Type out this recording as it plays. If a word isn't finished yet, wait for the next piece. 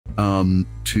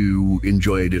to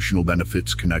enjoy additional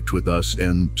benefits, connect with us,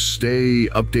 and stay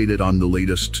updated on the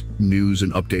latest news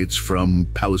and updates from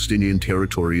Palestinian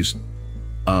territories.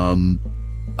 In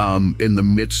the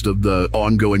midst of the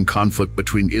ongoing conflict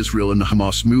between Israel and the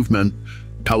Hamas movement,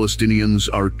 Palestinians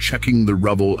are checking the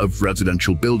rubble of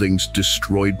residential buildings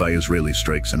destroyed by Israeli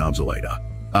strikes in Al-Zawayda.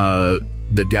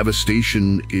 The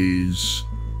devastation is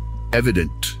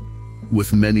evident,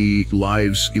 with many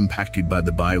lives impacted by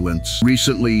the violence.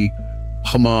 Recently,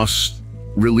 Hamas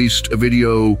released a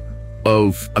video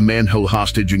of a man held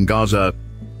hostage in Gaza,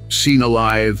 seen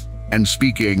alive and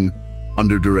speaking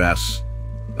under duress.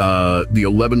 The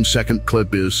 11-second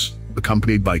clip is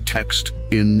accompanied by text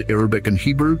in Arabic and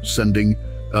Hebrew, sending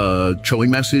a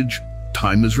chilling message: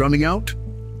 time is running out.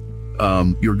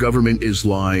 Your government is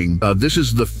lying. This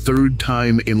is the third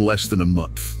time in less than a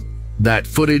month that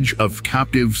footage of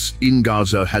captives in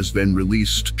Gaza has been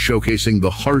released, showcasing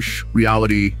the harsh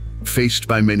reality faced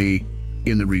by many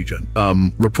in the region.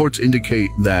 Reports indicate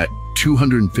that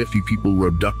 250 people were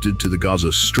abducted to the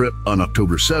Gaza Strip on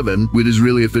October 7, with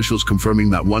Israeli officials confirming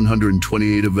that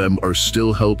 128 of them are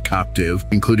still held captive,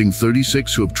 including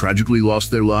 36 who have tragically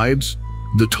lost their lives.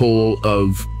 The toll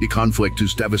of the conflict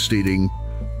is devastating,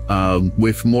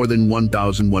 with more than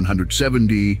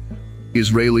 1,170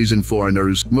 Israelis and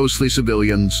foreigners, mostly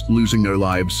civilians, losing their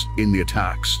lives in the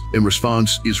attacks. In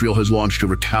response, Israel has launched a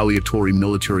retaliatory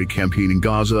military campaign in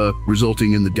Gaza,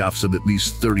 resulting in the deaths of at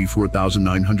least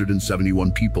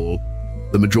 34,971 people,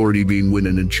 the majority being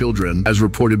women and children, as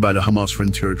reported by the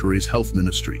Hamas-run territories health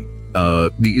ministry.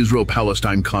 The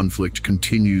Israel-Palestine conflict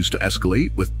continues to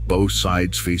escalate, with both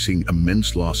sides facing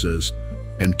immense losses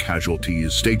and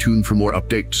casualties. Stay tuned for more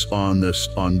updates on this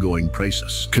ongoing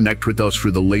crisis. Connect with us for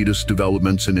the latest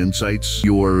developments and insights.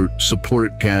 Your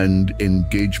support and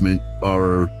engagement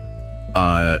are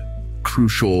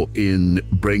crucial in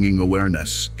bringing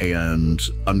awareness and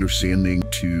understanding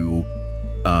to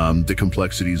the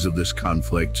complexities of this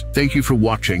conflict. Thank you for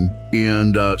watching,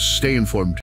 and stay informed.